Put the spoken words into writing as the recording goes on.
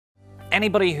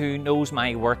Anybody who knows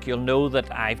my work, you'll know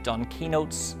that I've done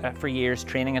keynotes for years,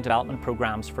 training and development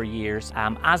programs for years.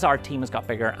 As our team has got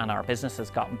bigger and our business has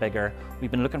gotten bigger,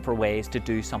 we've been looking for ways to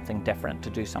do something different, to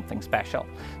do something special.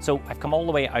 So I've come all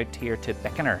the way out here to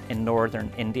Bikaner in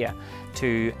northern India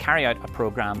to carry out a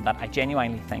program that I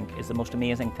genuinely think is the most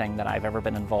amazing thing that I've ever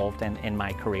been involved in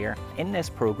my career. In this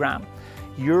program,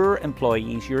 your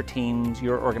employees, your teams,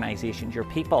 your organizations, your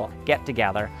people get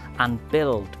together and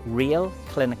build real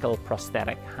clinical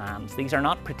prosthetic hands. These are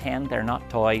not pretend, they're not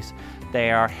toys,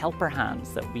 they are helper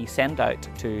hands that we send out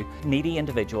to needy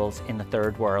individuals in the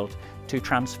third world to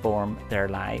transform their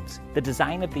lives. The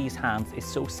design of these hands is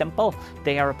so simple.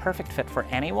 They are a perfect fit for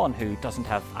anyone who doesn't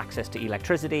have access to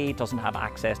electricity, doesn't have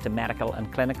access to medical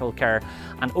and clinical care.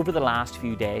 And over the last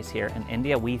few days here in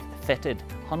India, we've fitted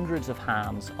hundreds of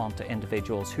hands onto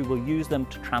individuals who will use them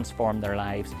to transform their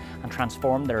lives and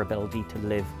transform their ability to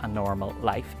live a normal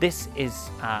life. This is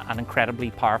an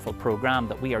incredibly powerful program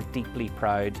that we are deeply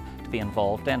proud to be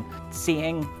involved in.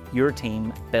 Seeing your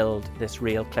team build this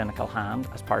real clinical hand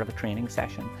as part of a training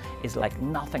session is like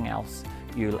nothing else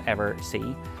you'll ever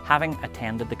see. Having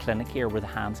attended the clinic here where the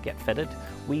hands get fitted,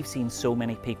 we've seen so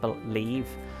many people leave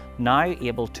now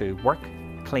able to work,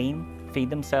 clean, feed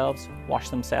themselves, wash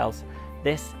themselves.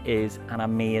 This is an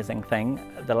amazing thing,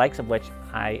 the likes of which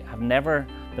I have never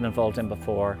been involved in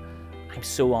before. I'm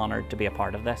so honoured to be a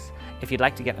part of this. If you'd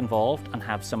like to get involved and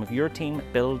have some of your team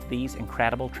build these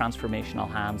incredible transformational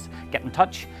hands, get in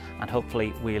touch and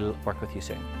hopefully we'll work with you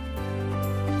soon.